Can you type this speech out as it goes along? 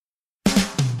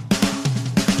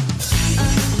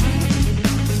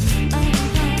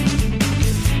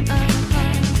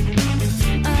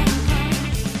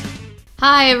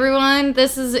Hi everyone,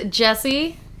 this is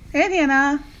Jessie. And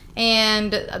Hannah.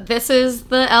 And this is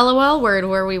the LOL word,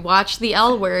 where we watch the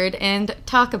L word and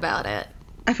talk about it.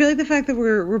 I feel like the fact that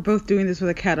we're both doing this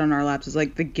with a cat on our laps is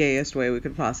like the gayest way we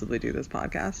could possibly do this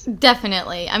podcast.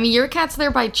 Definitely. I mean, your cat's there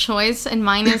by choice, and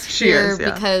mine is here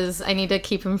yeah. because I need to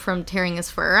keep him from tearing his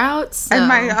fur out. So.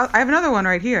 And I have another one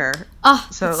right here. Oh,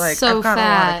 so I've got fat.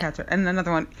 a lot of cats. And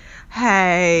another one.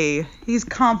 Hey, he's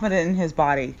confident in his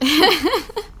body.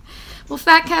 Well,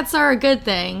 fat cats are a good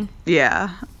thing.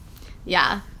 Yeah.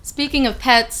 Yeah. Speaking of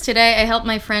pets, today I helped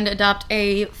my friend adopt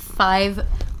a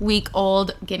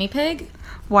 5-week-old guinea pig.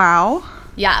 Wow.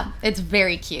 Yeah, it's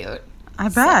very cute. I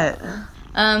bet.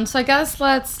 So I guess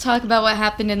let's talk about what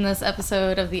happened in this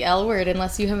episode of the L Word,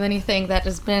 unless you have anything that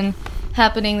has been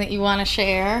happening that you want to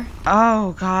share.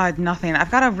 Oh, God, nothing.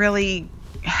 I've got a really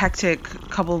hectic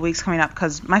couple of weeks coming up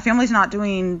because my family's not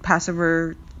doing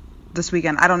Passover this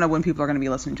weekend. I don't know when people are going to be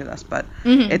listening to this, but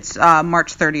it's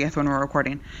March 30th when we're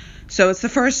recording. So it's the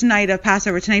first night of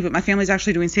Passover tonight, but my family's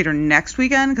actually doing Seder next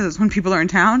weekend because it's when people are in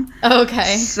town.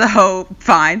 Okay. So,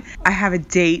 fine. I have a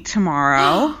date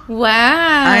tomorrow.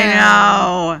 Wow.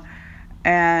 I know.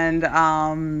 And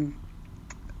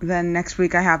then next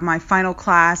week I have my final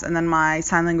class and then my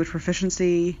sign language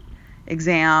proficiency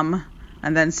exam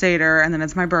and then Seder and then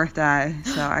it's my birthday.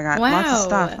 So I got lots of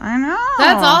stuff. I know.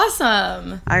 That's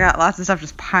awesome. I got lots of stuff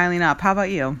just piling up. How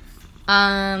about you?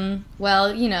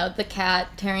 Well, you know, the cat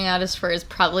tearing out his fur is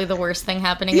probably the worst thing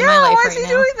happening in my life right now. Yeah, why is he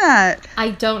doing that? I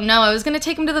don't know. I was going to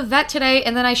take him to the vet today,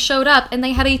 and then I showed up, and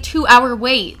they had a 2-hour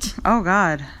wait. Oh,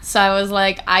 God. So I was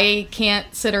like, I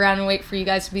can't sit around and wait for you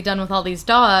guys to be done with all these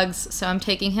dogs, so I'm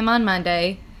taking him on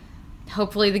Monday.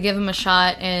 Hopefully they give him a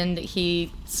shot, and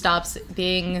he stops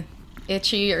being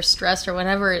itchy or stressed or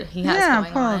whatever he has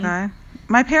going poor on. Guy.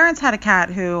 My parents had a cat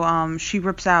who, she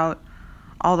rips out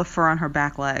all the fur on her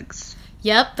back legs.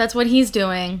 Yep, that's what he's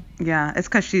doing. Yeah, it's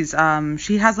because she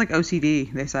has like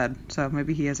OCD, they said. So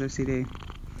maybe he has OCD.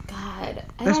 God,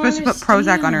 They're supposed to put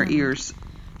Prozac on her ears.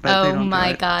 But they don't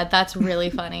my God, that's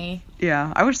really funny.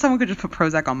 Yeah, I wish someone could just put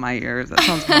Prozac on my ears. That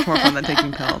sounds much more fun than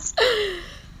taking pills.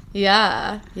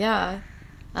 Yeah. Yeah,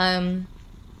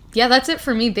 that's it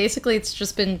for me. Basically, it's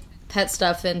just been pet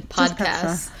stuff and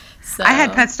podcasts. So. I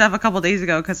had pet stuff a couple days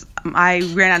ago because I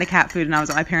ran out of cat food and I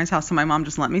was at my parents' house, so my mom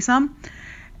just lent me some.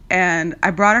 And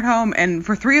I brought it home, and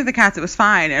for 3 of the cats, it was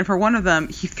fine. And for one of them,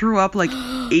 he threw up like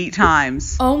 8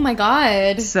 times. Oh, my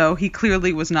God. So he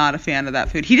clearly was not a fan of that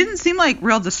food. He didn't seem like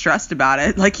real distressed about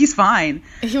it. Like, he's fine.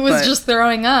 He was just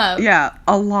throwing up. Yeah,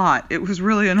 a lot. It was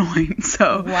really annoying.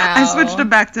 So wow. I switched him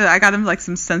back to, I got him like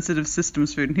some sensitive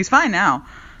systems food. And he's fine now.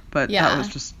 But that was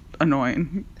just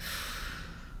annoying.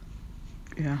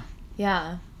 Yeah.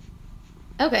 Yeah.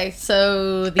 Okay,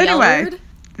 so the L word?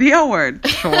 The L word,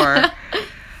 sure.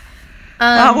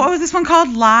 What was this one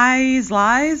called? Lies?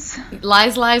 Lies. 3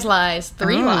 lies.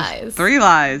 3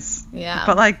 lies. Yeah.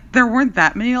 But, like, there weren't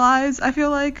that many lies, I feel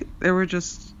like. There were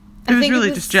just... It was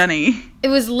really just Jenny. It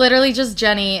was literally just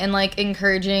Jenny and, like,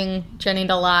 encouraging Jenny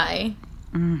to lie.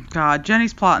 God,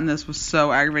 Jenny's plot in this was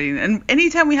so aggravating. And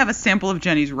anytime we have a sample of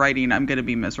Jenny's writing, I'm going to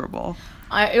be miserable.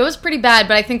 It was pretty bad,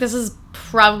 but I think this is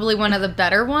probably one of the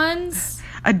better ones.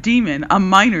 A demon, a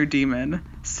minor demon,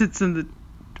 sits in the...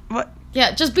 What?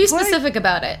 Yeah, just be specific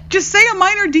about it. Just say a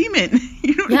minor demon.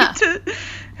 You don't need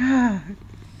to...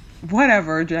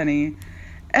 Whatever, Jenny.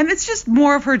 And it's just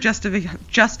more of her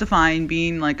justifying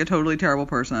being, like, a totally terrible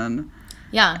person.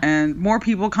 Yeah. And more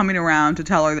people coming around to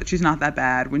tell her that she's not that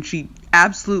bad when she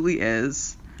absolutely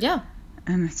is. Yeah.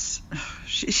 And it's...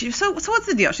 So what's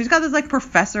the deal? She's got this, like,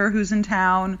 professor who's in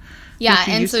town. Yeah,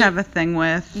 who she used to have a thing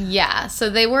with. Yeah, so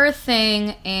they were a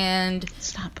thing, and...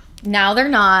 Stop. Now they're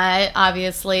not,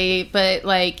 obviously, but,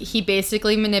 like, he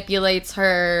basically manipulates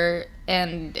her,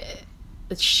 and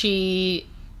she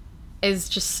is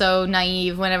just so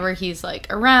naive whenever he's, like,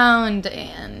 around,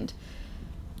 and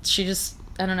she just,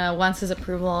 I don't know, wants his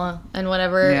approval and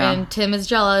whatever, and Tim is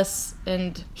jealous,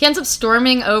 and he ends up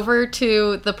storming over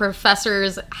to the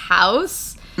professor's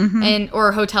house,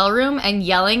 or hotel room, and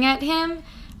yelling at him,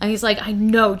 and he's like, I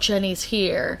know Jenny's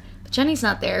here. Jenny's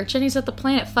not there. Jenny's at the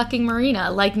Planet fucking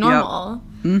Marina, like normal.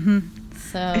 Yep.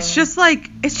 So it's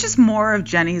just more of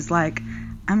Jenny's like,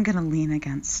 I'm gonna lean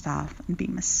against stuff and be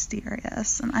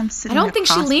mysterious, and I'm sitting. I don't think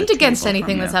she leaned against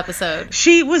anything this episode.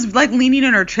 She was like leaning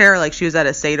in her chair like she was at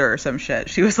a Seder or some shit.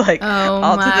 She was like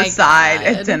all to the side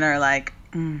at dinner, like.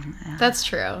 Yeah. That's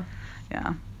true.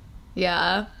 Yeah.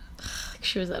 Yeah.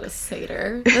 She was at a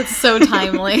Seder. That's so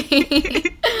timely.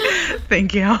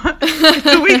 Thank you. It's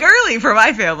a week early for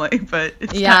my family, but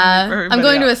it's timely for everybody I'm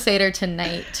going else. to a Seder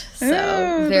tonight,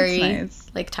 so very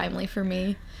nice. like timely for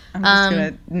me. I'm just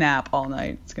gonna nap all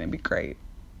night. It's gonna be great.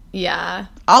 Yeah.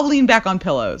 I'll lean back on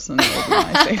pillows and it'll be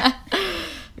nice.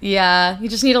 Yeah. You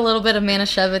just need a little bit of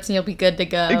Manischewitz and you'll be good to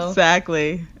go.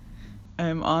 Exactly.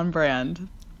 I'm on brand.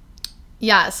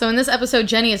 Yeah, so in this episode,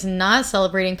 Jenny is not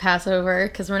celebrating Passover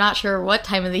because we're not sure what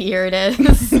time of the year it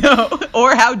is. No,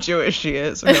 or how Jewish she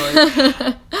is,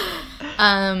 really.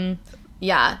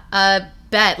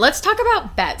 Bet. Let's talk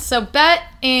about Bet. So Bet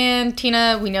and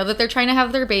Tina, we know that they're trying to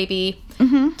have their baby.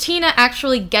 Mm-hmm. Tina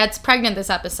actually gets pregnant this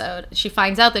episode. She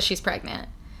finds out that she's pregnant.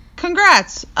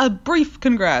 Congrats. A brief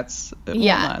congrats. It won't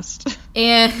last.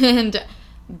 And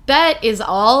Bet is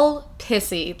all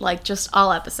pissy, like just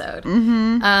all episode.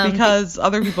 Mm-hmm. Because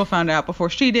other people found out before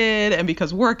she did, and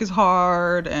because work is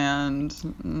hard, and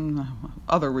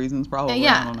other reasons probably.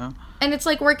 Yeah. I don't know. And it's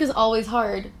like work is always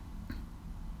hard.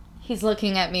 He's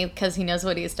looking at me because he knows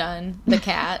what he's done. The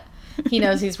cat. He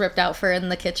knows he's ripped out fur in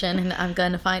the kitchen, and I'm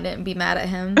going to find it and be mad at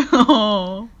him.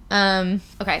 Oh.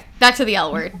 Okay, back to the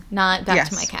L word, not back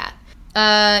to my cat.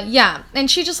 Yeah, and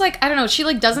she just, like, I don't know, she,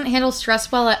 like, doesn't handle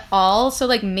stress well at all, so,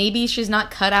 like, maybe she's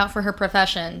not cut out for her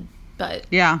profession, but...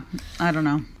 Yeah, I don't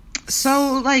know.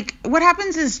 So, like, what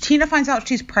happens is Tina finds out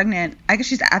she's pregnant. I guess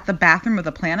she's at the bathroom of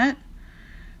the planet,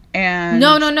 and...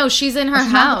 No, she's in her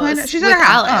house. She's in her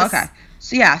house. Alice. Oh, okay.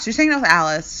 So, yeah, she's hanging out with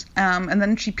Alice, and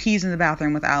then she pees in the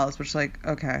bathroom with Alice, which is, like,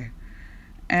 okay.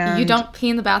 And you don't pee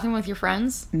in the bathroom with your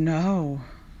friends? No.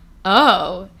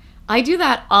 Oh, I do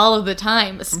that all of the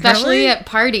time, especially really? at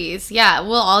parties. Yeah,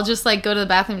 we'll all just, like, go to the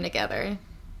bathroom together.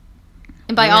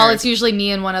 And by all, it's usually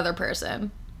me and one other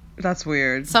person. That's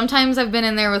weird. Sometimes I've been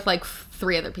in there with, like,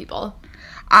 3 other people.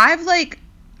 I've been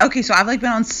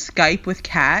on Skype with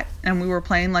Kat, and we were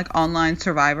playing, like, online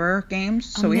Survivor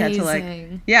games. So we had to, like...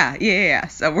 Yeah.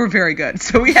 So we're very good.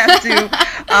 So we have to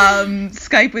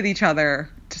Skype with each other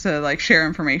to, like, share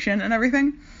information and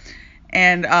everything.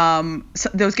 And so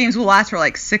those games will last for,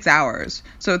 like, 6 hours.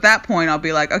 So at that point, I'll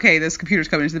be like, okay, this computer's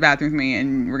coming into the bathroom with me,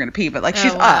 and we're going to pee. But, like,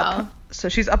 she's up. So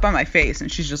she's up on my face,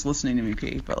 and she's just listening to me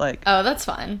pee. But, like... Oh, that's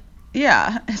fun.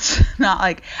 Yeah. It's not,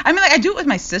 like... I mean, like, I do it with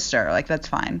my sister. Like, that's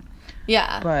fine.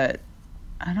 Yeah. But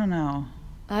I don't know.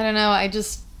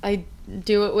 I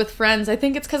do it with friends. I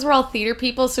think it's because we're all theater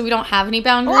people, so we don't have any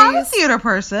boundaries. Well, I'm a theater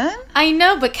person. I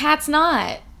know, but Kat's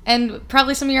not. And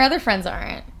probably some of your other friends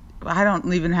aren't. I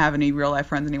don't even have any real life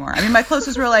friends anymore. I mean, my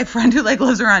closest real life friend who, like,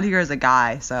 lives around here is a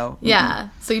guy, so. Yeah.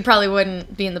 So you probably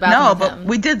wouldn't be in the bathroom with him. No, but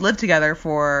we did live together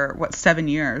for, 7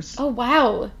 years. Oh,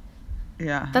 wow.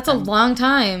 Yeah. That's a long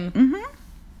time.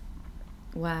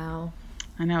 Mm-hmm. Wow.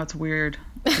 I know, it's weird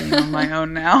being on my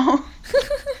own now.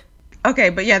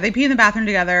 Okay, but yeah, they pee in the bathroom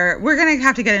together. We're going to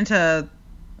have to get into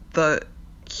the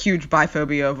huge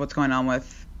biphobia of what's going on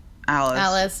with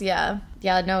Alice. Yeah.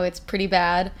 Yeah, no, it's pretty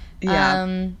bad.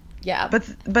 Yeah. Yeah.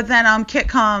 But then Kit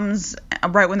comes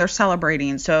right when they're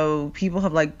celebrating, so people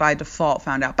have, like, by default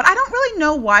found out. But I don't really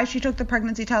know why she took the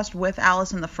pregnancy test with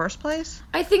Alice in the first place.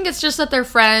 I think it's just that they're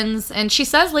friends, and she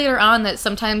says later on that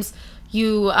sometimes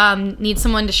you need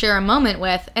someone to share a moment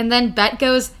with, and then Bet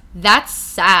goes, "That's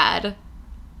sad."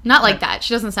 Not like that.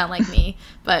 She doesn't sound like me,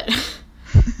 but...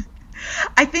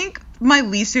 I think my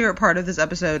least favorite part of this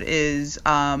episode is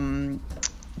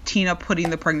Tina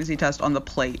putting the pregnancy test on the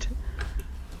plate.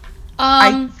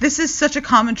 This is such a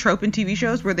common trope in TV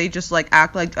shows where they just, like,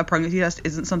 act like a pregnancy test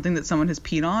isn't something that someone has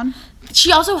peed on.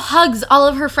 She also hugs all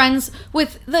of her friends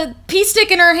with the pee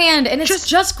stick in her hand, and it's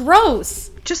just gross.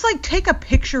 Just, like, take a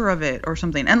picture of it or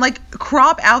something and, like,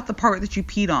 crop out the part that you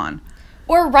peed on.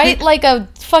 Or write, like, a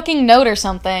fucking note or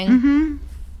something. Mm-hmm.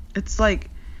 It's, like,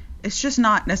 it's just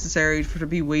not necessary to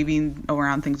be waving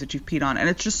around things that you've peed on. And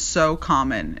it's just so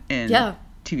common in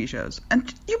TV shows. And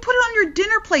you put it on your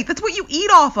dinner plate. That's what you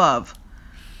eat off of.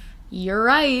 You're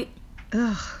right.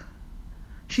 Ugh.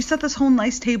 She set this whole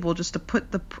nice table just to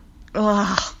put the...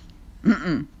 Ugh.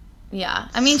 Mm-mm. Yeah.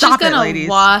 I mean, she's going to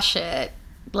wash it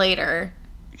later.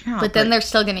 Yeah, but then they're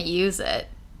still going to use it.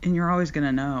 And you're always going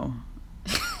to know.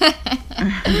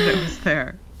 that it was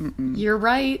there. Mm-mm. You're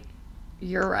right.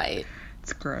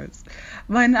 It's gross.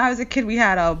 When I was a kid, we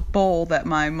had a bowl that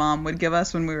my mom would give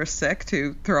us when we were sick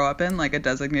to throw up in, like a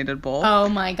designated bowl. Oh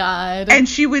my God. And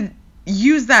she would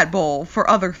use that bowl for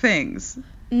other things.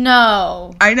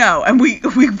 No. I know. And we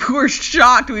were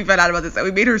shocked when we found out about this. And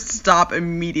we made her stop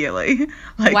immediately.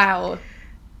 Like, wow.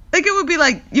 Like, it would be,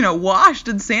 like, you know, washed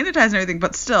and sanitized and everything,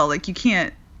 but still, like, you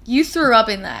can't. You threw up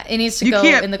in that. It needs to go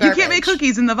in the garbage. You can't make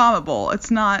cookies in the vomit bowl.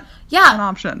 It's not an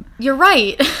option. You're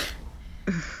right.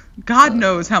 God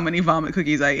knows how many vomit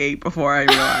cookies I ate before I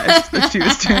realized that she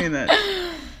was doing that.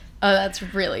 Oh, that's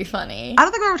really funny. I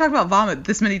don't think I've ever talked about vomit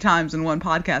this many times in one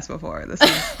podcast before. This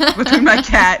is between my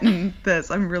cat and this.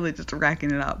 I'm really just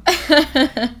racking it up.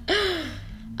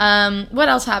 What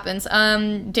else happens?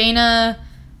 Dana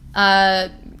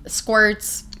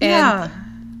squirts, and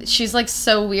she's like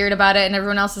so weird about it, and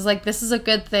everyone else is like, this is a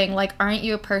good thing. Like, aren't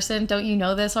you a person? Don't you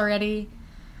know this already?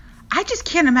 I just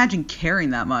can't imagine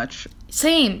caring that much.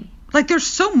 Same. Like, there's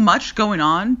so much going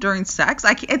on during sex.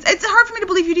 It's hard for me to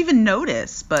believe you'd even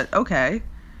notice, but okay.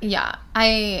 Yeah,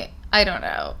 I don't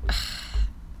know.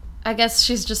 I guess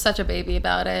she's just such a baby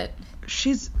about it.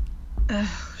 She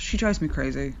drives me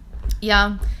crazy.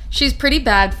 Yeah, she's pretty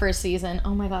bad for a season.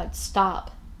 Oh my god,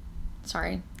 stop.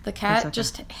 Sorry. The cat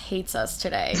just hates us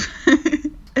today.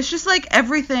 It's just like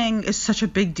everything is such a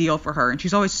big deal for her, and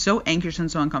she's always so anxious and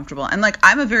so uncomfortable. And like,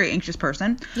 I'm a very anxious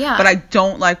person, but I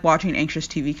don't like watching anxious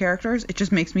TV characters. It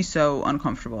just makes me so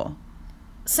uncomfortable.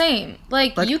 Same.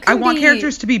 Like you can I want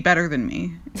characters to be better than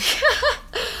me.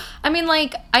 I mean,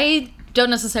 like, I don't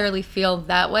necessarily feel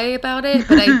that way about it,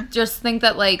 but I just think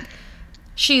that, like,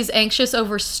 she's anxious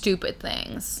over stupid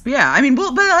things. Yeah, I mean,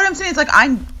 but what I'm saying is, like,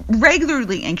 I'm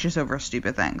regularly anxious over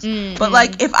stupid things. Mm-hmm. But,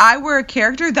 like, if I were a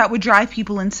character, that would drive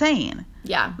people insane.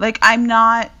 Yeah. Like,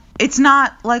 it's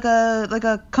not, like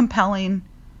a compelling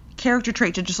character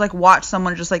trait to just, like, watch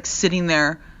someone just, like, sitting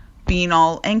there being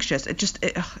all anxious.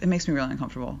 It makes me really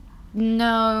uncomfortable.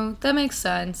 No, that makes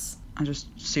sense. I just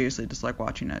seriously dislike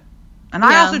watching it. And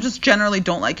I also just generally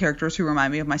don't like characters who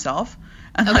remind me of myself.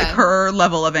 And, like, her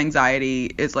level of anxiety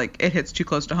is, like, it hits too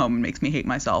close to home and makes me hate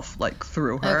myself, like,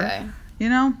 through her. Okay. You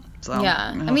know? So,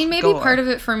 yeah. I mean, maybe part of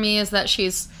it for me is that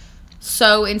she's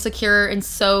so insecure and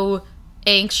so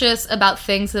anxious about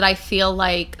things that I feel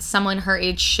like someone her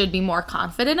age should be more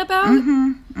confident about.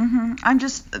 I'm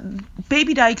just...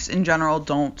 Baby dykes in general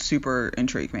don't super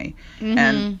intrigue me.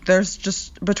 And there's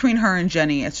just... Between her and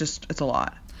Jenny, it's a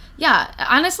lot. Yeah,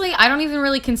 honestly, I don't even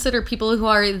really consider people who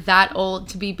are that old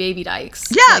to be baby dykes.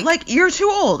 Yeah, like you're too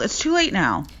old. It's too late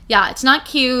now. Yeah, it's not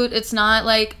cute. It's not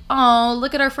like, oh,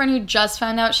 look at our friend who just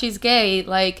found out she's gay.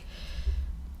 Like,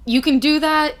 you can do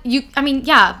that. I mean,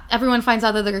 yeah, everyone finds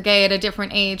out that they're gay at a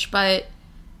different age, but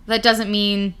that doesn't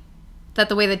mean that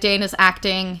the way that Dana's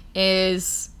acting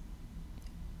is,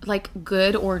 like,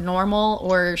 good or normal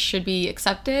or should be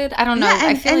accepted. I don't know.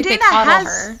 I feel like Dana they coddle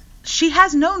her. She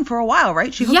has known for a while,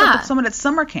 right? She hooked up with someone at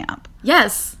summer camp.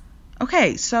 Yes.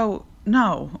 Okay, so,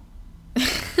 no.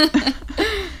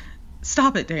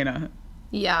 Stop it, Dana.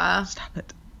 Yeah. Stop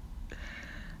it.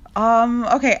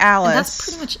 Okay, Alice. And that's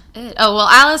pretty much it. Oh, well,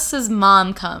 Alice's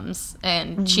mom comes,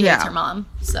 and she hates her mom,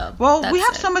 so we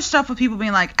have so much stuff with people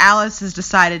being like, Alice has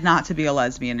decided not to be a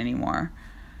lesbian anymore.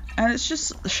 And it's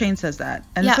just, Shane says that.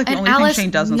 And it's like the only thing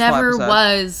Shane does in this whole episode. Alice never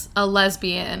was a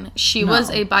lesbian. She was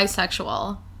a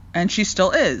bisexual. And she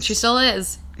still is. She still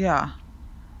is. Yeah.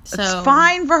 So, it's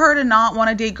fine for her to not want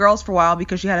to date girls for a while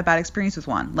because she had a bad experience with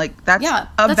one. Like, that's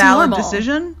a valid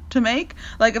decision to make.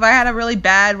 Like, if I had a really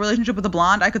bad relationship with a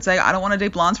blonde, I could say, I don't want to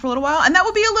date blondes for a little while. And that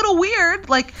would be a little weird.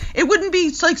 Like, it wouldn't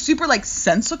be, like, super, like,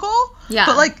 sensical. Yeah.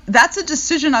 But, like, that's a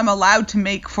decision I'm allowed to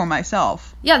make for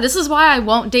myself. Yeah, this is why I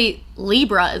won't date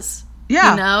Libras.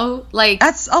 Yeah. You know? Like...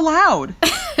 That's allowed.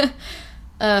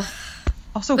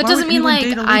 Also, but doesn't mean like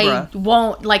I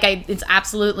won't, like it's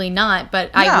absolutely not,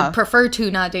 but I would prefer to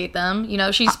not date them. You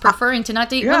know, she's preferring to not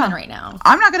date women right now.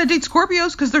 I'm not going to date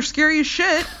Scorpios because they're scary as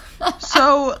shit.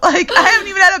 So, like, I haven't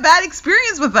even had a bad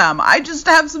experience with them. I just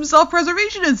have some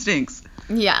self-preservation instincts.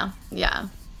 Yeah.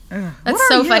 That's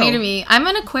so funny to me. I'm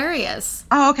an Aquarius.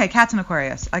 Oh, okay. Cat's an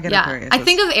Aquarius. I get Aquarius. I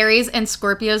think of Aries and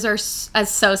Scorpios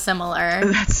as so similar.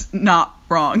 That's not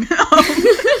wrong.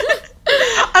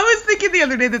 I was thinking the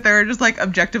other day that there are just, like,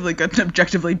 objectively good and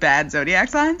objectively bad zodiac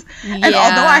signs. Yeah. And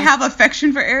although I have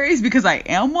affection for Aries because I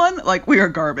am one, like, we are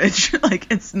garbage.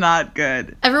 Like, it's not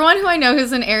good. Everyone who I know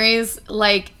who's an Aries,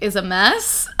 like, is a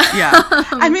mess. Yeah.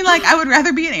 I mean, like, I would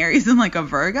rather be an Aries than, like, a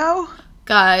Virgo.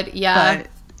 God, yeah. But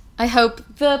I hope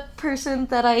the person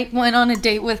that I went on a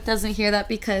date with doesn't hear that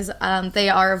because they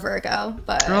are a Virgo.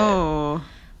 But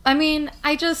I mean,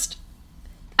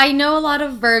 I know a lot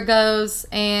of Virgos,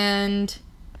 and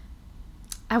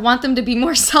I want them to be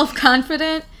more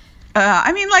self-confident.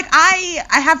 I mean, like, I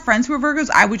have friends who are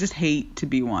Virgos. I would just hate to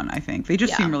be one, I think. They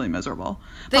just seem really miserable.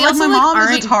 But, like, my mom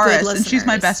is a Taurus, and she's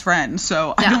my best friend,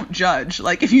 so I don't judge.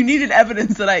 Like, if you needed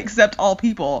evidence that I accept all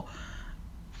people,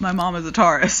 my mom is a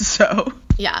Taurus, so...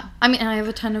 Yeah. I mean, I have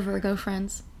a ton of Virgo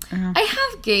friends. Yeah. I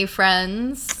have gay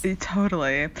friends.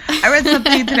 Totally. I read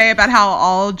something today about how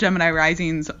all Gemini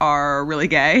risings are really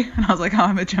gay. And I was like, oh,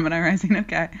 I'm a Gemini rising.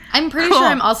 Okay. I'm pretty sure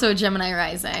I'm also a Gemini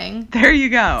rising. There you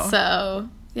go. So,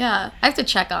 Yeah. I have to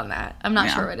check on that. I'm not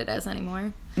Yeah. sure what it is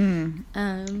anymore.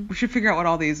 We should figure out what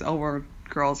all these L Word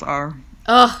girls are.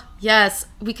 Oh, yes.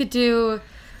 We could do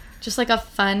just like a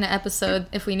fun episode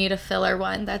if we need a filler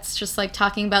one. That's just like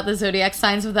talking about the zodiac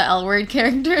signs of the L Word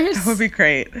characters. That would be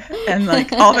great. And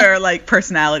like all their like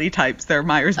personality types, their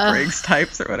Myers-Briggs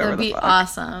types or whatever That'd be the fuck.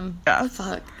 awesome. Yes.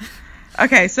 Fuck.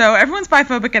 Okay, so everyone's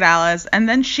biphobic at Alice, and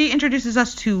then she introduces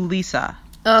us to Lisa.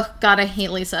 Oh, God, I hate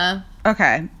Lisa.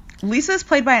 Okay. Lisa is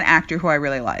played by an actor who I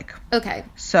really like. Okay.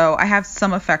 So I have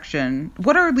some affection.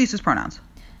 What are Lisa's pronouns?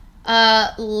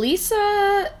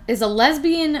 Lisa is a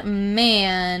lesbian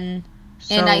man,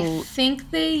 and I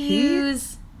think they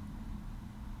use...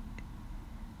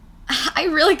 I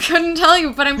really couldn't tell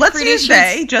you, but I'm Let's pretty use sure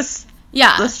they.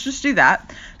 Let's just do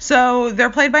that. So they're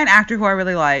played by an actor who I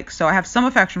really like, so I have some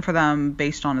affection for them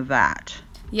based on that.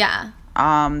 Yeah.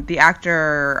 The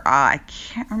actor, I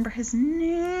can't remember his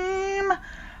name,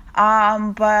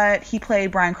 but he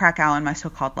played Brian Krakow in My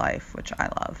So-Called Life, which I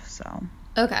love, so...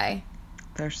 Okay.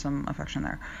 There's some affection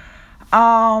there.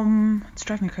 It's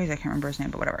driving me crazy. I can't remember his name,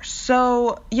 but whatever.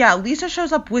 So, yeah, Lisa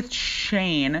shows up with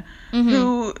Shane,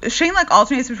 who... Shane, like,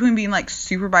 alternates between being, like,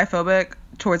 super biphobic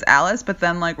towards Alice, but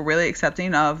then, like, really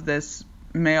accepting of this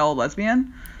male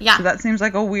lesbian. Yeah. So that seems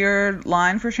like a weird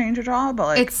line for Shane to draw, but,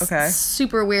 like, It's okay.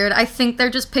 super weird. I think they're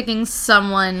just picking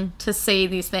someone to say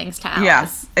these things to Alice. Yeah,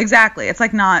 exactly. It's,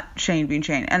 like, not Shane being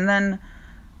Shane. And then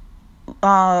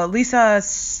Lisa...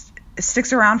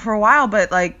 sticks around for a while,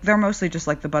 but like they're mostly just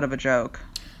like the butt of a joke.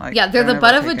 Like, yeah, they're the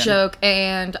butt of a joke,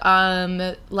 and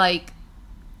like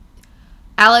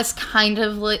Alice kind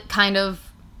of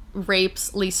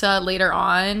rapes Lisa later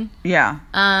on. Yeah.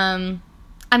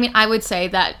 I mean, I would say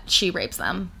that she rapes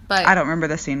them, but I don't remember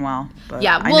the scene well. But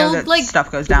yeah, I know that like, stuff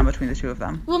goes down between the two of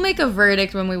them. We'll make a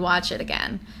verdict when we watch it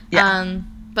again. Yeah.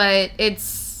 But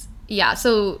it's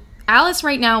so Alice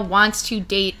right now wants to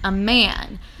date a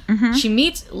man. She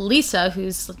meets Lisa,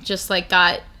 who's just like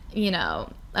got, you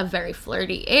know, a very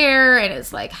flirty air and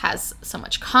is like has so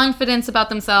much confidence about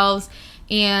themselves,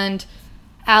 and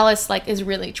Alice like is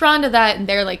really drawn to that, and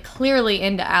they're like clearly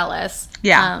into Alice.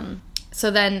 Yeah. So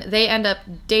then they end up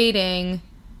dating,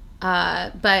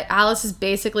 but Alice is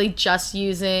basically just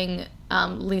using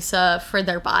Lisa for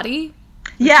their body.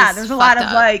 Yeah, there's a lot of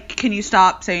up. like, can you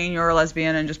stop saying you're a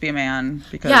lesbian and just be a man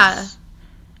because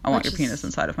I want your penis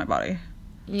inside of my body.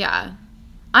 Yeah.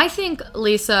 I think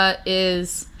Lisa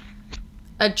is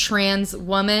a trans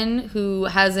woman who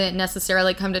hasn't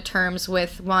necessarily come to terms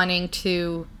with wanting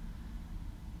to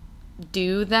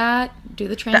do the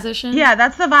transition.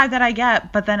 That's the vibe that I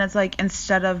get, but then it's like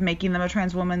instead of making them a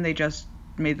trans woman, they just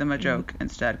made them a joke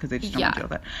instead because they just don't want to deal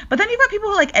with it. But then you've got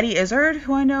people like Eddie Izzard,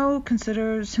 who I know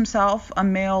considers himself a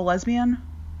male lesbian.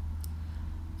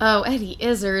 Oh, Eddie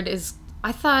Izzard is...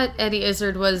 I thought Eddie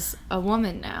Izzard was a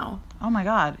woman now. Oh my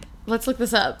god. Let's look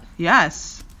this up.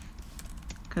 Yes.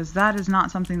 Because that is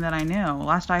not something that I knew.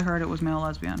 Last I heard it was male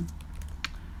lesbian.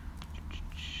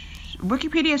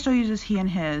 Wikipedia still uses he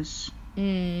and his.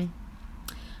 June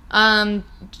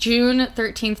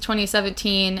 13th,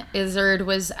 2017, Izzard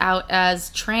was out as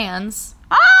trans.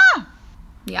 Ah!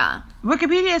 Yeah.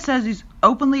 Wikipedia says he's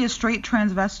openly a straight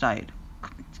transvestite.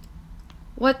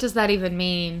 What does that even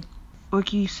mean?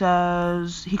 Wiki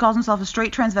says he calls himself a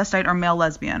straight transvestite or male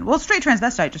lesbian. Well, straight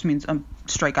transvestite just means a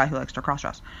straight guy who likes to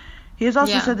cross-dress. He has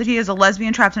also said that he is a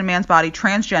lesbian trapped in a man's body,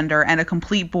 transgender, and a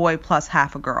complete boy plus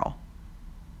half a girl.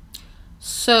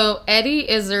 So Eddie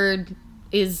Izzard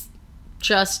is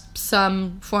just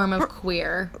some form of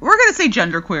queer. We're going to say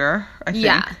genderqueer, I think.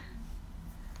 Yeah.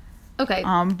 Okay.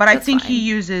 But I think he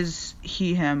uses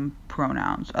he, him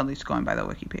pronouns, at least going by the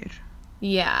wiki page.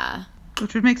 Yeah.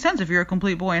 Which would make sense if you're a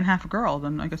complete boy and half a girl,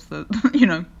 then I guess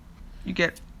you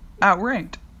get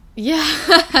outranked.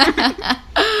 Yeah.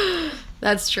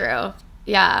 That's true.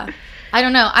 Yeah. I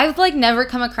don't know. I've like never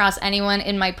come across anyone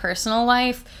in my personal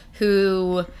life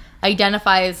who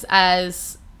identifies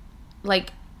as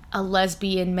like a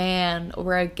lesbian man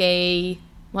or a gay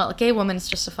woman is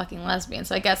just a fucking lesbian.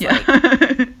 So I guess like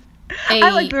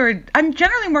I like the word. I'm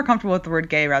generally more comfortable with the word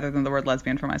gay rather than the word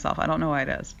lesbian for myself. I don't know why it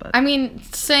is, but I mean,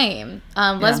 same.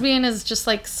 Lesbian is just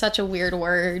like such a weird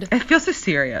word. It feels so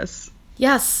serious.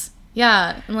 Yes.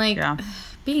 Yeah. And like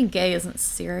being gay isn't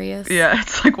serious. Yeah,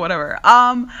 it's like whatever.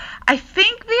 I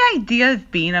think the idea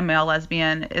of being a male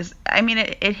lesbian is, I mean,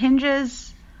 it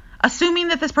hinges, assuming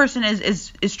that this person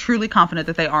is truly confident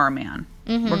that they are a man.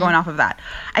 Mm-hmm. We're going off of that.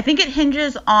 I think it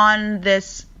hinges on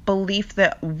this belief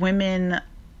that women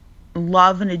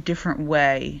love in a different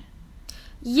way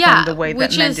from the way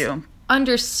that men do.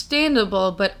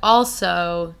 Understandable, but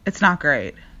also it's not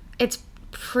great. It's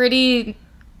pretty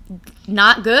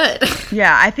not good.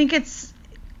 Yeah, I think it's...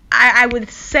 I would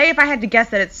say, if I had to guess,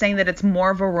 that it's saying that it's more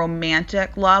of a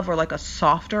romantic love or like a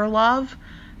softer love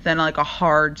than like a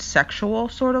hard sexual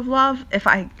sort of love, if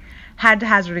I had to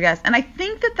hazard a guess. And I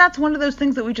think that that's one of those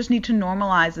things that we just need to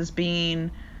normalize as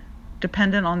being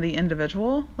dependent on the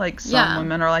individual. Like, some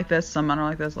women are like this, some men are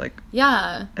like this. Like,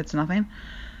 it's nothing.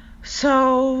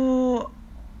 So,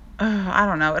 I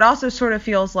don't know. It also sort of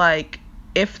feels like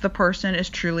if the person is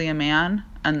truly a man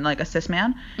and like a cis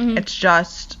man, it's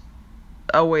just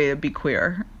a way to be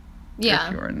queer. Yeah.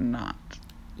 If you're not.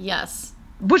 Yes.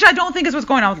 Which I don't think is what's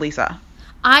going on with Lisa.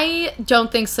 I don't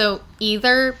think so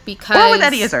either, because... Or with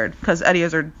Eddie Izzard, because Eddie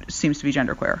Izzard seems to be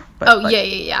genderquear. But, oh, like,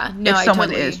 yeah. No, I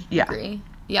totally agree.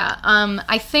 Yeah.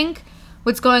 I think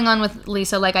what's going on with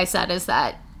Lisa, like I said, is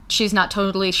that she's not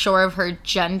totally sure of her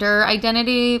gender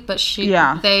identity, but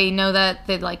they know that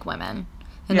they like women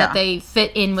and that they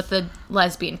fit in with the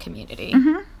lesbian community.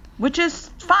 Mm-hmm. Which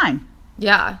is fine.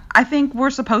 Yeah. I think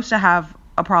we're supposed to have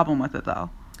a problem with it,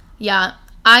 though. Yeah.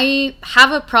 I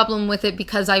have a problem with it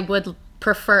because I would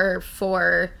prefer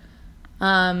for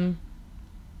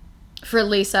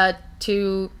Lisa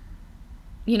to,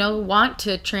 want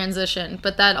to transition.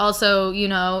 But that also,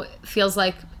 feels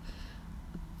like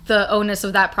the onus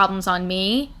of that problem's on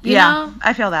me, you know?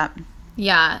 I feel that.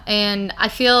 Yeah. And I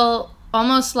feel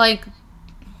almost like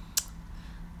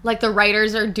the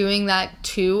writers are doing that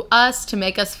to us to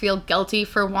make us feel guilty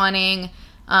for wanting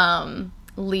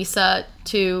Lisa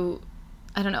to,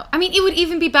 I don't know. I mean, it would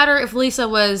even be better if Lisa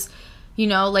was,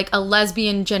 like a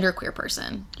lesbian genderqueer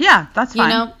person. Yeah, that's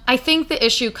fine. I think the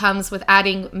issue comes with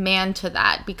adding man to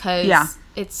that because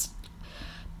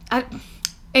and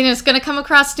it's going to come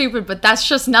across stupid, but that's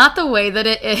just not the way that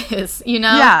it is,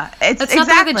 Yeah, that's not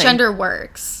the way that gender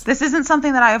works. This isn't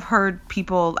something that I have heard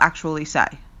people actually say.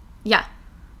 Yeah.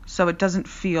 So it doesn't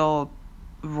feel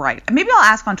right. Maybe I'll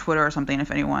ask on Twitter or something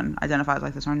if anyone identifies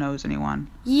like this or knows anyone.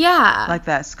 Yeah. Like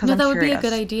this. No, that would be a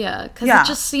good idea. Because it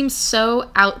just seems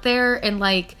so out there and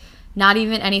like not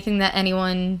even anything that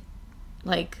anyone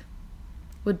like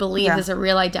would believe is a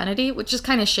real identity, which is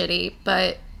kind of shitty.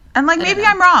 But and like maybe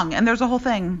I'm wrong and there's a whole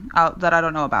thing out that I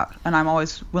don't know about and I'm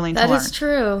always willing to learn. That is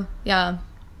true. Yeah.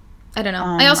 I don't know.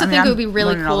 I also think it would be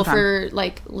really cool for,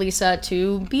 like, Lisa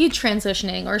to be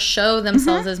transitioning or show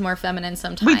themselves as more feminine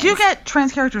sometimes. We do get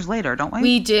trans characters later, don't we?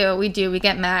 We do. We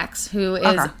get Max, who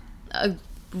is a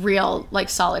real, like,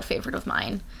 solid favorite of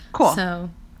mine. Cool. So,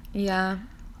 yeah.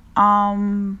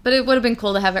 But it would have been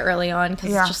cool to have it early on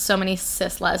because it's just so many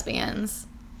cis lesbians.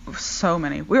 So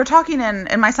many. We were talking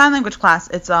in my sign language class.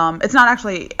 It's not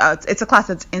actually it's a class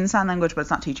that's in sign language, but it's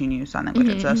not teaching you sign language.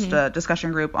 It's just a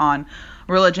discussion group on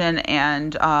religion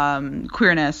and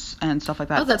queerness and stuff like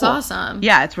that. Oh, that's awesome.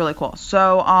 Yeah, it's really cool.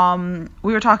 So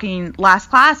we were talking last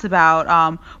class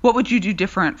about what would you do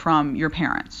different from your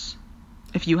parents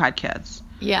if you had kids.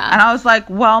 Yeah. And I was like,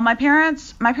 well, my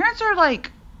parents are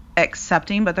like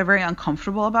accepting, but they're very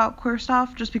uncomfortable about queer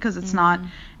stuff just because it's not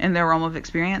in their realm of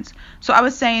experience. So I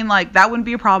was saying like that wouldn't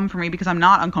be a problem for me because I'm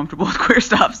not uncomfortable with queer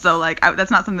stuff. So like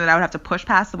that's not something that I would have to push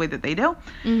past the way that they do.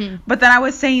 But then I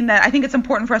was saying that I think it's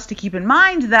important for us to keep in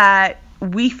mind that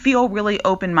we feel really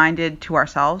open-minded to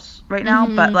ourselves right now,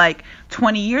 but like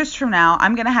 20 years from now,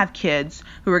 I'm going to have kids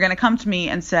who are going to come to me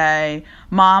and say,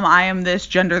 Mom, I am this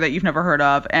gender that you've never heard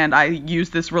of, and I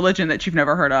use this religion that you've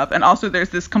never heard of, and also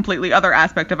there's this completely other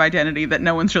aspect of identity that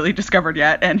no one's really discovered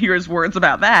yet, and here's words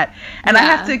about that. And I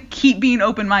have to keep being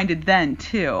open-minded then,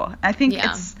 too. I think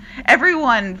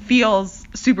everyone feels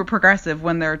super progressive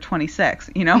when they're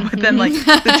 26, but then like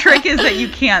the trick is that you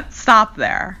can't stop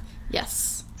there. Yes.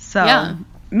 So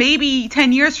maybe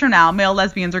 10 years from now, male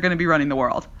lesbians are going to be running the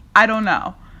world. I don't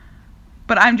know.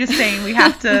 But I'm just saying we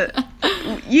have to,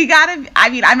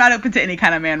 I'm not open to any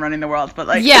kind of man running the world, but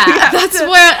like. Yeah, that's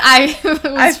what I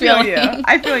was feeling.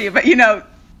 I feel you. But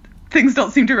things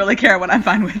don't seem to really care what I'm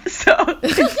fine with. So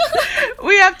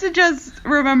we have to just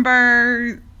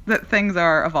remember that things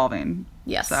are evolving.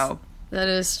 Yes. So. That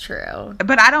is true.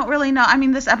 But I don't really know. I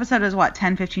mean, this episode is,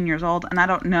 10, 15 years old? And I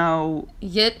don't know.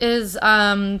 It is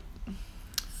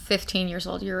 15 years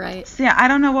old. You're right. So, yeah, I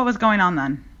don't know what was going on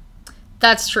then.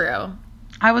 That's true.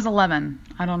 I was 11.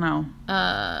 I don't know.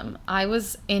 I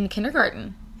was in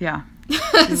kindergarten. Yeah.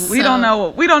 We don't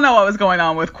know what was going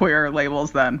on with queer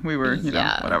labels then. We were,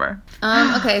 whatever.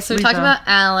 Okay, so we talked about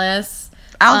Alice.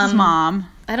 Alice's mom.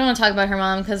 I don't want to talk about her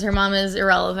mom because her mom is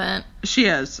irrelevant. She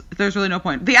is. There's really no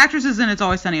point. The actress is in It's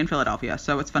Always Sunny in Philadelphia,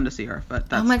 so it's fun to see her. But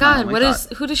that's oh my god,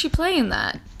 who does she play in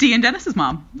that? Dee and Dennis's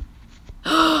mom.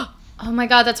 Oh my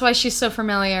god, that's why she's so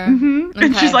familiar. Mm-hmm. Okay.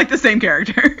 And she's like the same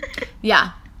character.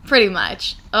 Yeah. Pretty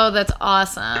much. Oh, that's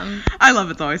awesome. I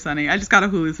love It's Always Sunny. I just got a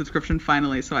Hulu subscription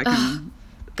finally, so I can.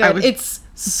 Good. It's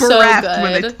so good.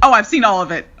 When I've seen all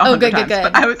of it. Good.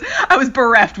 But I was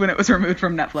bereft when it was removed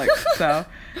from Netflix. So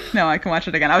no, I can watch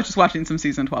it again. I was just watching some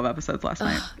season 12 episodes last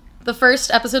night. The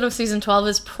first episode of season 12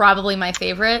 is probably my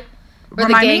favorite, where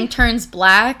the gang turns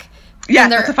black. Yeah,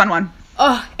 that's a fun one.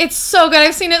 Oh, it's so good.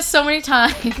 I've seen it so many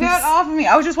times. Get off of me.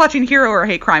 I was just watching Hero or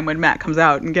Hate Crime when Mac comes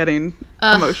out and getting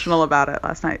emotional about it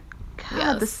last night.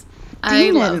 God, yes.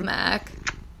 I love Mac.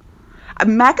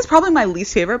 Mac is probably my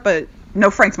least favorite, but... No,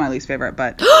 Frank's my least favorite,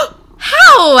 but...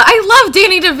 How? I love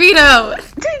Danny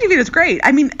DeVito. Danny DeVito's great.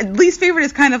 I mean, least favorite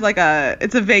is kind of like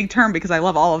it's a vague term because I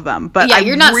love all of them. But yeah,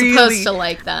 you're not supposed to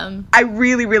like them. I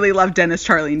really, really love Dennis,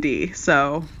 Charlie, and Dee,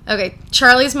 so... Okay,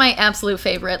 Charlie's my absolute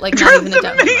favorite. Like, not even a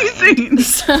doubt. Amazing!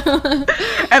 So...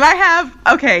 And I have...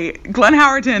 Okay, Glenn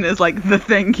Howerton is, like, the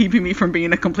thing keeping me from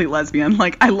being a complete lesbian.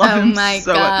 Like, I love him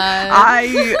so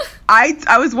much.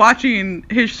 I was watching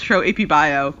his show, AP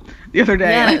Bio, the other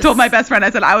day, and I told my best friend,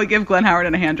 I said, I would give Glenn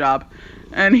Howerton a hand job.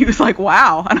 And he was like,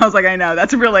 wow. And I was like, I know,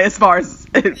 that's really as far as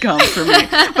it comes for me.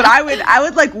 But I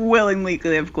would like willingly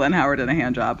give Glenn Howerton a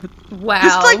hand job. Wow.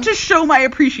 Just like to show my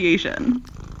appreciation.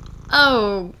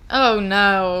 Oh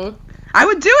no. I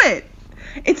would do it.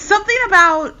 It's something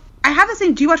about, I have the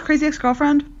same, do you watch Crazy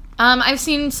Ex-Girlfriend? I've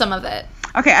seen some of it.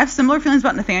 Okay, I have similar feelings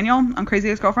about Nathaniel on Crazy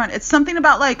Ex-Girlfriend. It's something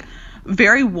about like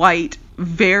very white,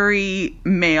 very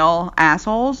male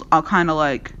assholes. I'll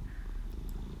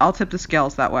tip the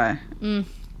scales that way.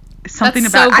 Something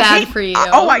That's about so bad for you.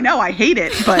 I know, I hate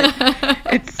it, but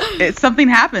it's something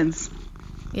happens.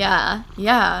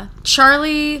 Yeah.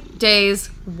 Charlie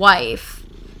Day's wife,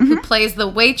 who plays the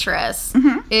waitress,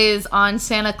 is on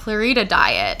Santa Clarita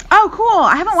Diet. Oh, cool.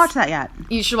 I haven't watched that yet.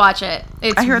 You should watch it.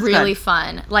 It's really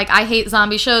fun. Like, I hate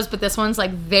zombie shows, but this one's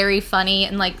like very funny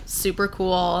and like super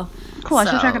cool. Cool, I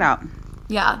should check it out.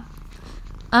 Yeah.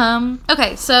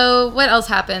 Okay, so what else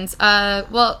happens?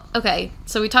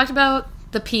 So we talked about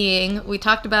the peeing.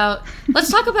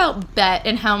 Let's talk about Bet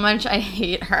and how much I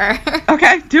hate her.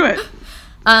 Okay, do it.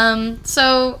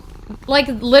 So, like,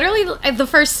 literally the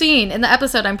first scene in the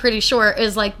episode, I'm pretty sure,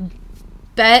 is like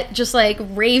Bet just like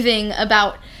raving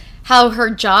about how her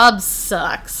job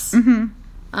sucks.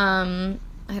 I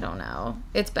don't know.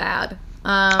 It's bad.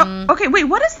 Okay, wait,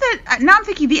 what is that? Now I'm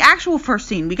thinking the actual first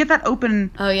scene. We get that open.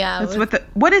 Oh, yeah.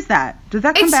 What is that? Does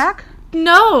that come back?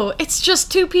 No, it's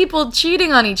just two people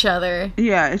cheating on each other.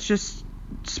 Yeah, it's just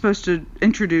supposed to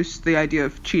introduce the idea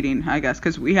of cheating, I guess,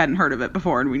 because we hadn't heard of it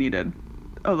before and we needed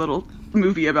a little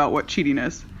movie about what cheating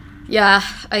is. Yeah,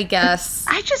 I guess.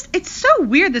 It's so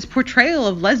weird, this portrayal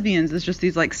of lesbians as just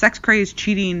these, like, sex-crazed,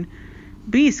 cheating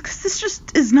beasts, because this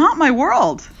just is not my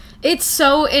world. It's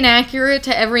so inaccurate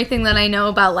to everything that I know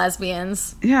about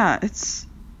lesbians. Yeah, it's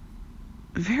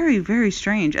very, very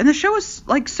strange. And the show is,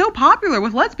 like, so popular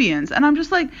with lesbians. And I'm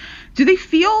just like, do they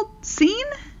feel seen?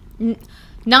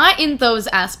 Not in those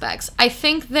aspects. I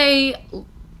think they,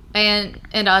 and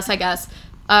us, I guess,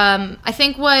 I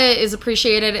think what is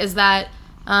appreciated is that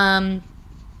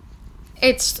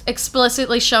it's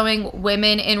explicitly showing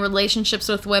women in relationships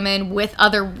with women with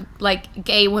other, like,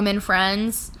 gay women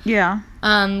friends. Yeah.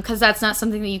 Because that's not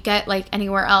something that you get, like,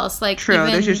 anywhere else. Like, true.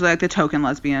 There's usually, like, the token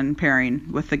lesbian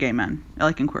pairing with the gay men,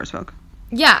 like in Queer as Folk.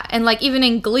 Yeah, and, like, even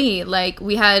in Glee, like,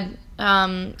 we had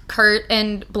Kurt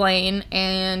and Blaine,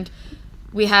 and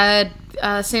we had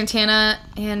Santana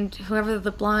and whoever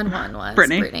the blonde one was.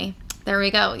 Brittany. There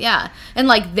we go, yeah. And,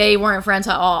 like, they weren't friends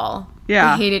at all.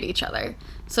 Yeah. They hated each other.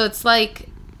 So it's like,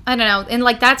 I don't know, and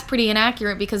like that's pretty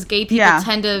inaccurate because gay people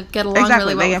tend to get along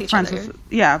really well with each other.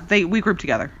 We group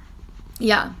together.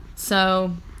 Yeah,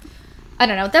 so I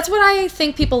don't know. That's what I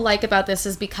think people like about this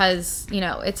is because, you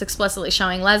know, it's explicitly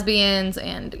showing lesbians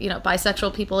and, you know,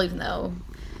 bisexual people, even though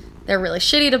they're really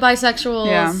shitty to bisexuals.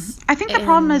 Yeah, I think the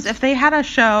problem is if they had a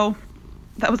show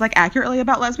that was like accurately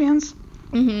about lesbians,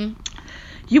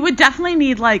 you would definitely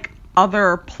need like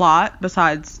other plot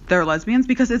besides they're lesbians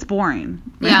because it's boring.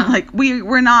 Yeah. Like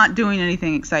we're not doing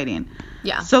anything exciting.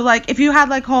 Yeah. So like if you had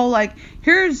like whole like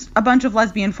here's a bunch of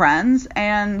lesbian friends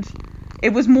and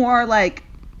it was more like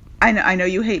I know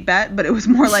you hate Bet, but it was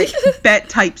more like Bet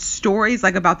type stories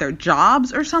like about their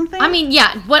jobs or something. I mean,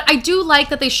 yeah, what I do like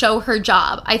that they show her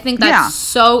job. I think that's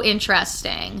so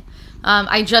interesting.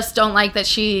 I just don't like that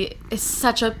she is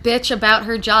such a bitch about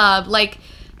her job. Like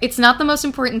it's not the most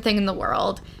important thing in the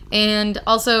world. And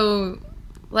also,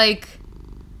 like,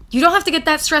 you don't have to get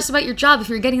that stressed about your job. If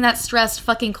you're getting that stressed,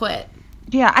 fucking quit.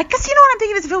 Yeah, I guess you know what I'm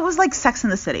thinking is if it was like Sex in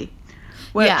the City.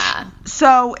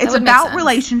 So it's about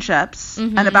relationships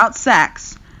and about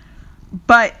sex,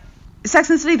 but Sex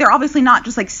and the City, they're obviously not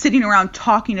just like sitting around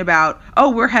talking about,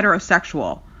 oh, we're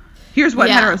heterosexual. Here's what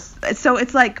so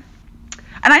it's like,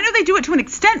 and I know they do it to an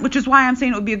extent, which is why I'm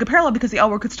saying it would be a good parallel, because the L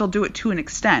Word could still do it to an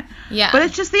extent. Yeah. But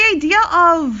it's just the idea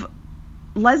of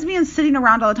lesbians sitting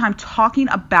around all the time talking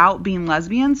about being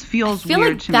lesbians feels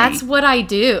weird to me. That's what I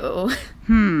do.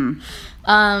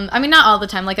 I mean, not all the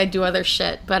time. Like, I do other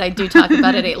shit, but I do talk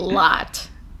about it a lot.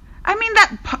 I mean,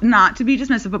 that, not to be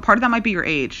dismissive, but part of that might be your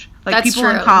age. Like, That's people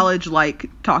true. in college like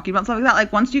talking about stuff like that.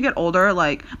 Like, once you get older,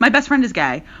 like, my best friend is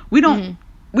gay. We don't,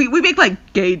 we make,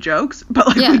 like, gay jokes, but,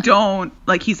 like, we don't,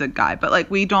 like, he's a guy, but, like,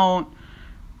 we don't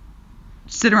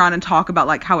sit around and talk about,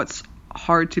 like, how it's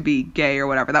hard to be gay or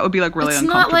whatever. That would be, like, really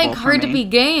uncomfortable. It's not, like, hard to be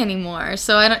gay anymore,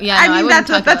 so I don't, I mean, that's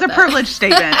a privileged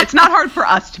statement. It's not hard for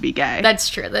us to be gay. That's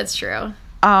true.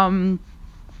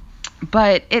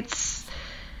 But it's,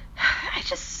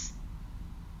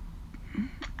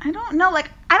 I don't know, like,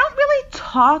 I don't really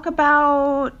talk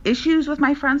about issues with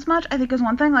my friends much, I think is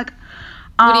one thing. Like,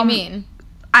 what do you mean?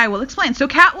 I will explain. So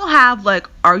Kat will have, like,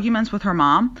 arguments with her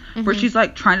mom where she's,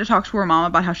 like, trying to talk to her mom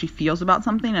about how she feels about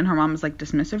something, and her mom is, like,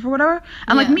 dismissive or whatever.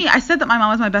 And, like, me, I said that my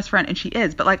mom is my best friend, and she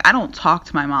is, but, like, I don't talk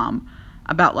to my mom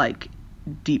about, like,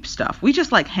 deep stuff. We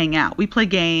just, like, hang out. We play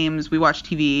games. We watch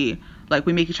TV. Like,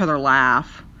 we make each other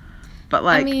laugh. But,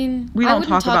 like, I mean, we don't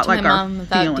talk about, like, our feelings.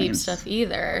 About deep stuff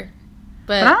either.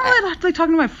 But I don't really like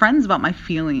talking to my friends about my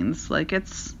feelings. Like,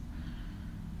 it's...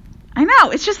 I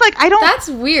know. It's just, like, I don't... That's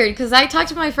weird, because I talk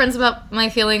to my friends about my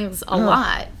feelings a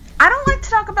lot. I don't like to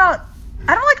talk about...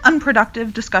 I don't like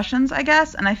unproductive discussions, I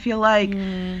guess. And I feel like...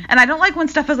 And I don't like when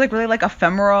stuff is, like, really, like,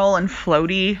 ephemeral and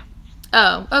floaty.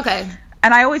 Oh, okay.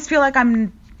 And I always feel like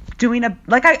I'm doing a...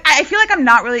 Like, I feel like I'm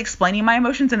not really explaining my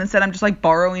emotions, and instead I'm just, like,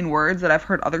 borrowing words that I've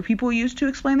heard other people use to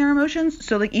explain their emotions.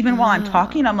 So, like, even while I'm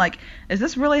talking, I'm like, is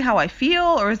this really how I feel?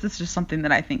 Or is this just something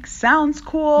that I think sounds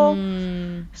cool?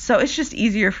 So it's just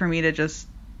easier for me to just...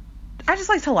 I just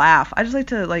like to laugh. I just like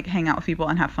to, like, hang out with people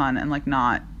and have fun and, like,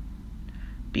 not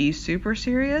be super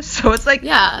serious. So it's like...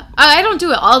 Yeah. I don't do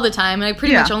it all the time. I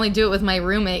pretty much only do it with my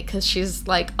roommate because she's,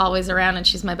 like, always around and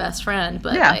she's my best friend.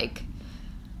 But, like...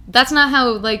 That's not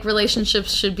how, like,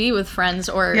 relationships should be with friends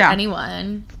or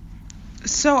anyone.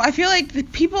 So I feel like the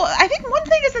people... I think one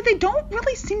thing is that they don't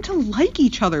really seem to like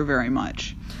each other very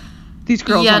much. These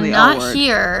girls on the L Word. Yeah, not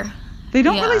here. They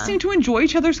don't really seem to enjoy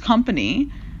each other's company.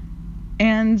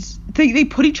 And they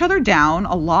put each other down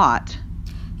a lot.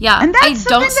 Yeah, and I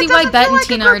don't see why Bet and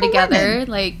Tina are together.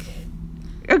 Like...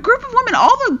 A group of women,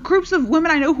 all the groups of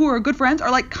women I know who are good friends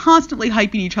are, like, constantly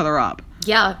hyping each other up.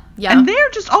 Yeah. And they're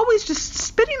just always just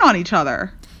spitting on each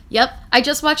other. Yep. I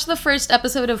just watched the first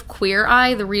episode of Queer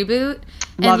Eye, the reboot.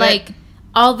 Love and, like,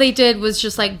 all they did was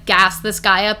just, like, gas this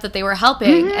guy up that they were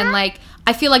helping. And, like,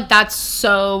 I feel like that's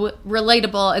so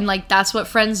relatable. And, like, that's what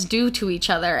friends do to each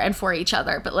other and for each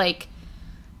other. But, like,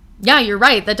 yeah, you're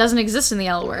right. That doesn't exist in the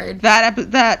L Word.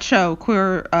 That show,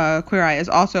 Queer Eye, is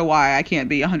also why I can't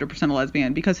be 100% a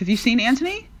lesbian. Because have you seen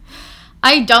Antoni?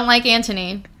 I don't like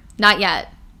Antoni. Not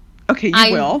yet. Okay,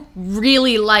 you will. I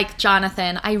really like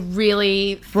Jonathan. I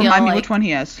really feel Remind me like which one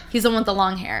he is. He's the one with the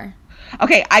long hair.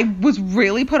 Okay, I was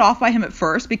really put off by him at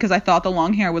first because I thought the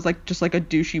long hair was, like, just, like, a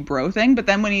douchey bro thing. But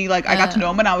then when he, like, I got to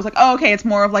know him and I was like, oh, okay, it's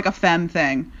more of, like, a femme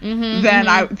thing. Then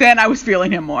I was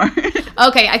feeling him more.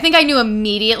 Okay, I think I knew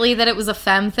immediately that it was a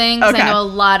femme thing because I know a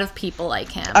lot of people like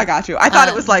him. I got you. I thought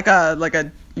it was like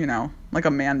a you know, like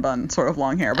a man bun sort of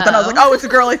long hair. But then I was like, oh, it's a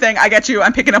girly thing. I get you.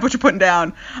 I'm picking up what you're putting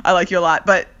down. I like you a lot.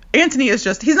 But Antoni is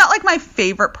just, he's not, like, my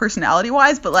favorite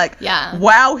personality-wise, but, like,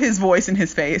 wow, his voice and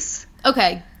his face.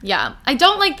 Okay, yeah. I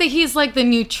don't like that he's, like, the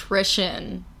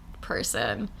nutrition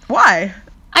person. Why?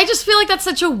 I just feel like that's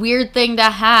such a weird thing to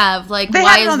have. Like, they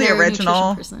why had it is on there the original. A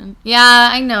nutrition person? Yeah,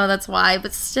 I know that's why,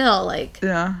 but still, like...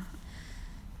 Yeah.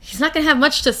 He's not going to have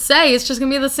much to say. It's just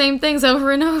going to be the same things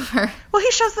over and over. Well, he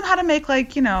shows them how to make,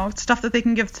 like, you know, stuff that they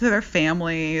can give to their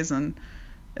families, and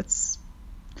it's...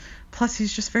 Plus,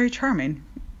 he's just very charming.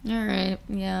 All right,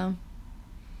 yeah.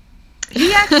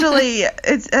 He actually,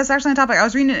 it's actually on topic. I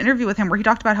was reading an interview with him where he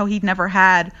talked about how he'd never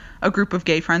had a group of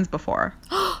gay friends before.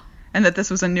 And that this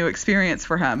was a new experience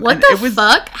for him. What the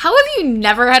fuck? How have you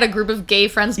never had a group of gay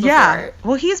friends before? Yeah.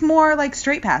 Well, he's more, like,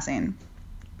 straight passing.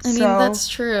 I mean, that's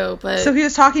true, but... So he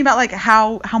was talking about, like,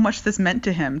 how much this meant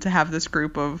to him to have this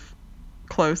group of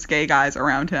close gay guys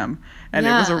around him. And it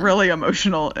was a really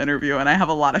emotional interview, and I have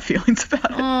a lot of feelings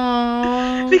about it.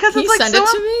 Aww. Because Can it's, you like, send it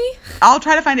to me? I'll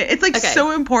try to find it. It's, like,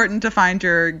 so important to find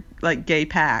your, like, gay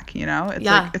pack, you know? It's,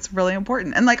 like, it's really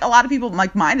important. And, like, a lot of people,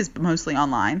 like, mine is mostly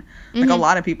online. Like, a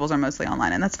lot of people's are mostly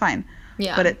online, and that's fine.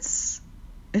 Yeah. But it's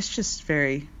just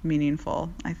very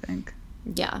meaningful, I think.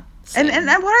 Yeah. And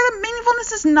what are the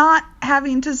meaningfulness is not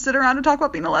having to sit around and talk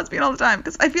about being a lesbian all the time.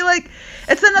 Because I feel like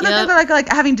it's another thing that like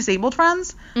having disabled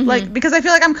friends. Mm-hmm. Like, because I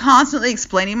feel like I'm constantly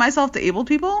explaining myself to abled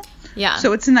people. Yeah.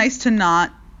 So it's nice to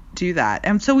not do that.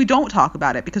 And so we don't talk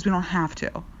about it because we don't have to.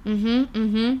 Mm-hmm.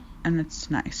 Mm-hmm. And it's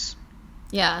nice.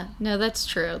 Yeah. No, that's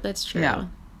true. That's true. Yeah.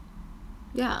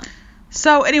 Yeah.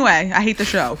 So anyway, I hate the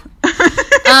show.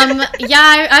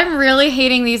 Yeah, I'm really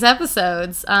hating these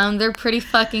episodes. They're pretty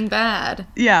fucking bad.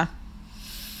 Yeah.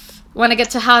 Want to get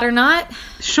to hot or not?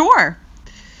 Sure.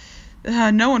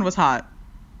 No one was hot.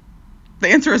 The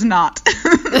answer is not.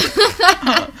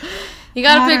 You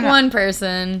gotta pick one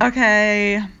person.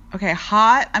 Okay,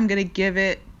 hot. I'm gonna give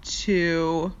it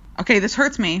to... Okay, this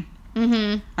hurts me.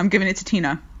 Mm-hmm. I'm giving it to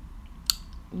Tina.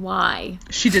 Why?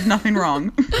 She did nothing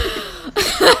wrong.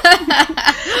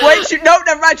 Wait, no,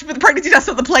 never mind. She put the pregnancy test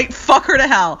on the plate. Fuck her to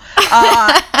hell.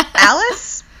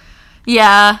 Alice?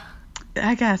 Yeah.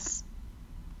 I guess.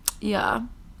 Yeah.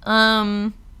 I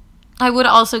would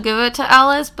also give it to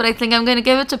Alice, but I think I'm going to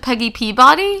give it to Peggy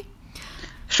Peabody.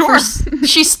 Sure.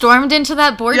 She stormed into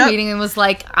that board meeting and was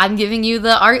like, I'm giving you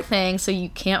the art thing, so you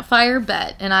can't fire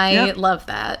Bet. And I love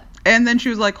that. And then she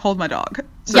was like, hold my dog.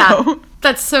 So, yeah,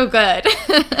 that's so good.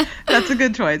 That's a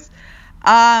good choice.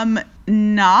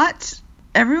 Not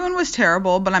everyone was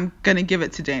terrible, but I'm going to give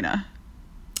it to Dana.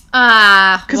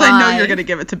 Because I know you're going to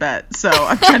give it to Bet, so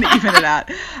I'm trying to even it out.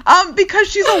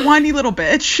 Because she's a whiny little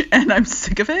bitch, and I'm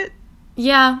sick of it.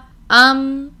 Yeah.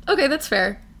 Okay, that's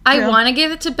fair. I want to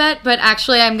give it to Bet, but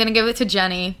actually I'm going to give it to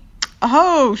Jenny.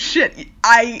 Oh, shit.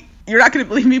 You're not going to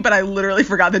believe me, but I literally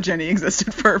forgot that Jenny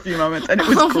existed for a few moments, and it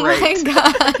was great. Oh my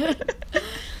god.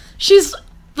 She's,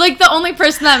 like, the only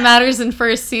person that matters in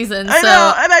first season, so... I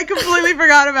know, and I completely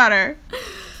forgot about her.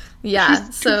 Yeah,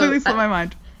 so... completely slipped my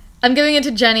mind. I'm giving it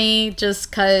to Jenny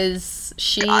just because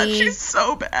she's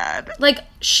so bad. Like,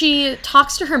 she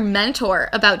talks to her mentor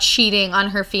about cheating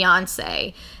on her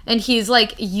fiancé, and he's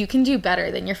like, you can do better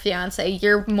than your fiancé.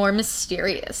 You're more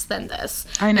mysterious than this.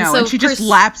 I know, and she just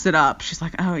laps it up. She's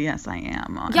like, oh, yes, I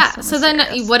am. Oh, yeah, so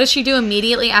then what does she do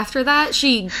immediately after that?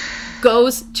 She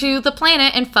goes to the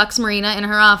planet and fucks Marina in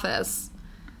her office.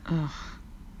 Ugh.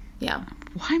 Yeah.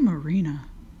 Why Marina?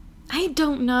 I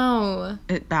don't know.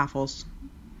 It baffles.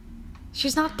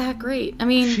 She's not that great. I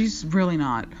mean... She's really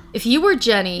not. If you were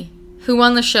Jenny, who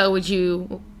on the show would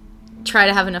you try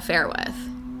to have an affair with?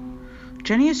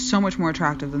 Jenny is so much more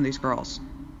attractive than these girls.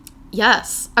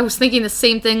 Yes. I was thinking the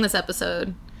same thing this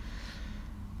episode.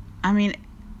 I mean,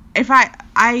 if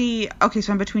okay,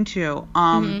 so I'm between two.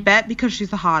 Bet because she's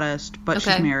the hottest, but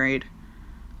she's married.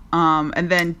 And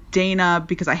then Dana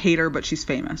because I hate her, but she's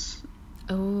famous.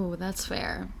 Oh, that's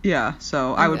fair. Yeah,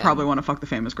 so I would probably want to fuck the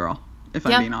famous girl. If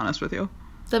I'm being honest with you.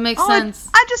 That makes sense.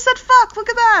 I just said fuck. Look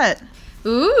at that.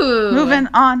 Ooh. Moving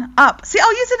on up. See,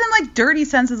 I'll use it in, like, dirty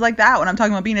senses like that when I'm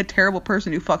talking about being a terrible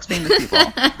person who fucks famous people.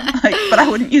 But I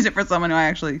wouldn't use it for someone who I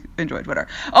actually enjoy Twitter.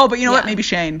 Oh, but you know what? Maybe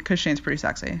Shane, because Shane's pretty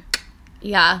sexy.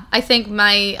 Yeah. I think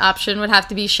my option would have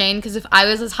to be Shane, because if I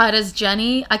was as hot as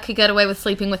Jenny, I could get away with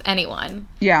sleeping with anyone.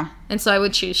 Yeah. And so I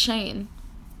would choose Shane.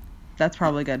 That's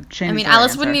probably good. I mean,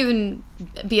 Alice wouldn't even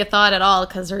be a thought at all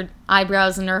because her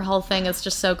eyebrows and her whole thing is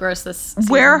just so gross this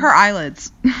season. Where are her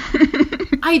eyelids?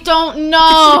 I don't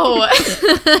know.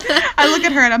 I look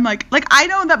at her and I'm like, I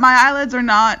know that my eyelids are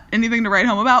not anything to write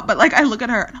home about, but, like, I look at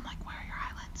her and I'm like, where are your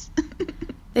eyelids?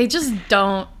 They just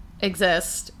don't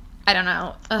exist. I don't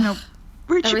know. Nope.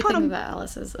 Where'd you put them? Everything about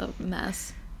Alice is a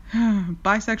mess.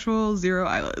 Bisexual, 0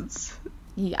 eyelids.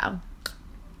 Yeah.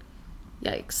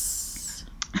 Yikes.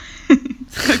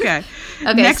 Okay.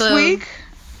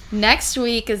 Next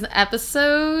week is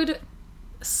episode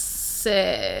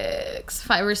 6,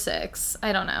 5 or 6.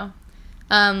 I don't know.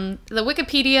 The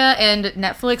Wikipedia and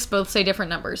Netflix both say different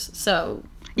numbers, so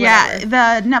whatever.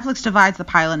 Yeah, the Netflix divides the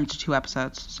pilot into 2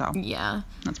 episodes, so yeah.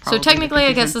 That's probably so technically,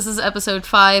 I guess this is episode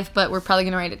 5, but we're probably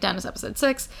going to write it down as episode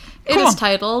 6. It Cool. is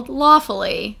titled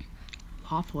Lawfully.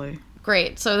 Lawfully.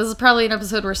 Great. So this is probably an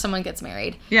episode where someone gets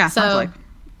married. Yeah, sounds like.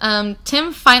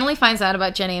 Tim finally finds out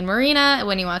about Jenny and Marina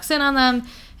when he walks in on them,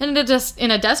 and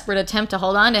in a desperate attempt to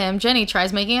hold on to him, Jenny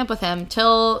tries making up with him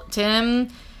till Tim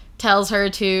tells her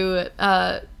to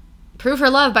prove her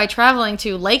love by traveling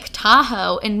to Lake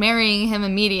Tahoe and marrying him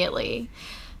immediately.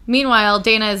 Meanwhile,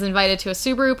 Dana is invited to a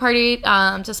Subaru party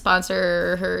to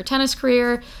sponsor her tennis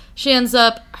career. She ends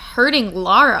up hurting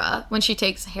Laura when she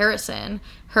takes Harrison,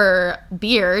 her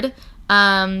beard.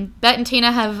 Bet and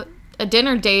Tina have a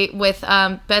dinner date with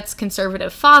Bet's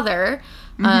conservative father,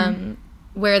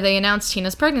 where they announce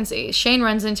Tina's pregnancy. Shane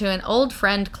runs into an old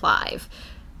friend, Clive,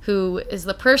 who is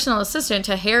the personal assistant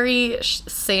to Harry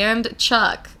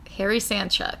Sandchuck.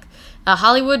 a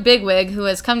Hollywood bigwig who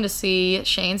has come to see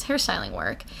Shane's hairstyling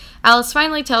work. Alice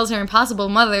finally tells her impossible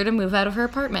mother to move out of her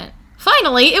apartment.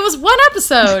 Finally, it was one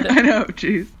episode! I know,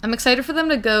 jeez. I'm excited for them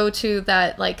to go to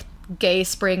that, like, gay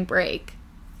spring break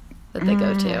that they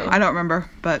go to. I don't remember,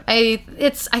 but... I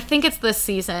think it's this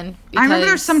season. I remember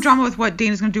there's some drama with what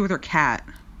Dana's going to do with her cat.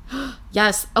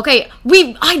 Yes. Okay,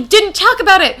 I didn't talk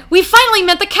about it! We finally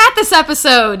met the cat this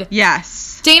episode!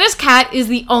 Yes. Dana's cat is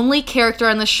the only character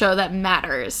on the show that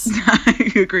matters.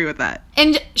 I agree with that.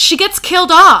 And she gets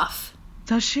killed off.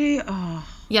 Does she? Oh.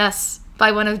 Yes,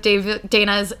 by one of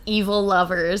Dana's evil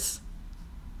lovers.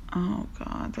 Oh,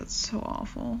 God, that's so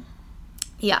awful.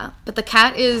 Yeah, but the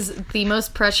cat is the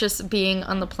most precious being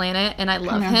on the planet, and I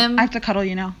love him. I have to cuddle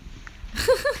you now.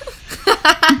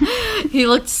 He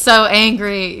looked so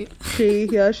angry.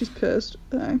 Yeah, she's pissed.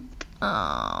 Hi.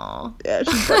 Oh. Yeah,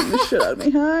 she's biting the shit out of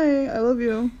me. Hi, I love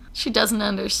you. She doesn't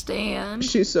understand.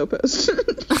 She's so pissed.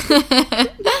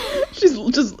 She's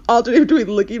just alternating between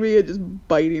licking me and just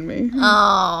biting me.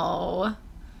 Oh.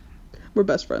 We're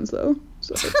best friends, though,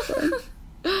 so it's fine.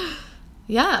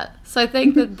 Yeah, so I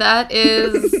think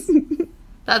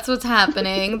that's what's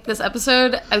happening. This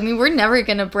episode, I mean, we're never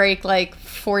gonna break, like,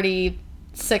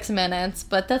 46 minutes,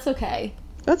 but that's okay.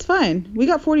 That's fine. We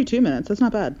got 42 minutes. That's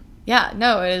not bad. Yeah,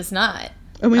 no, it is not.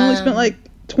 And we only spent, like,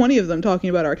 20 of them talking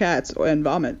about our cats and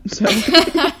vomit, so...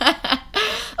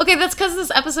 Okay, that's because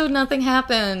this episode, nothing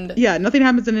happened. Yeah, nothing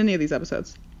happens in any of these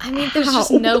episodes. I mean, there's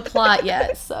just no plot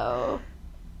yet, so...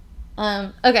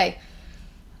 Okay.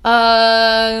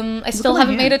 I still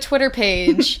haven't made a Twitter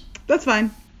page. That's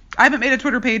fine. I haven't made a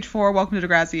Twitter page for Welcome to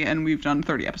Degrassi, and we've done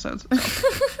 30 episodes. So.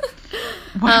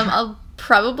 I'll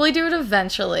probably do it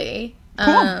eventually.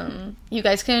 Cool. You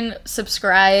guys can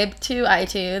subscribe to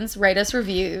iTunes, write us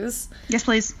reviews. Yes,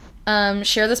 please.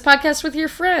 Share this podcast with your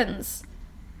friends.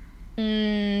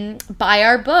 Buy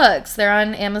our books. They're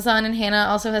on Amazon, and Hannah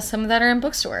also has some that are in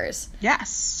bookstores.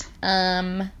 Yes.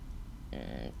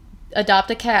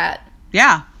 Adopt a cat.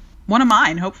 Yeah. One of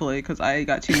mine, hopefully, because I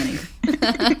got too many.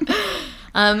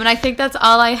 And I think that's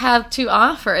all I have to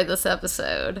offer this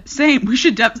episode. Same. We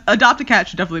should adopt a cat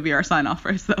should definitely be our sign-off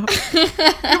phrase, though.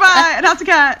 Goodbye. Adopt a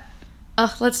cat.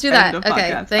 Oh, let's do that.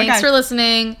 Okay. Thanks for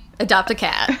listening. Adopt a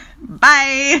cat. Bye.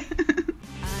 I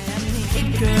am the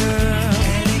it girl.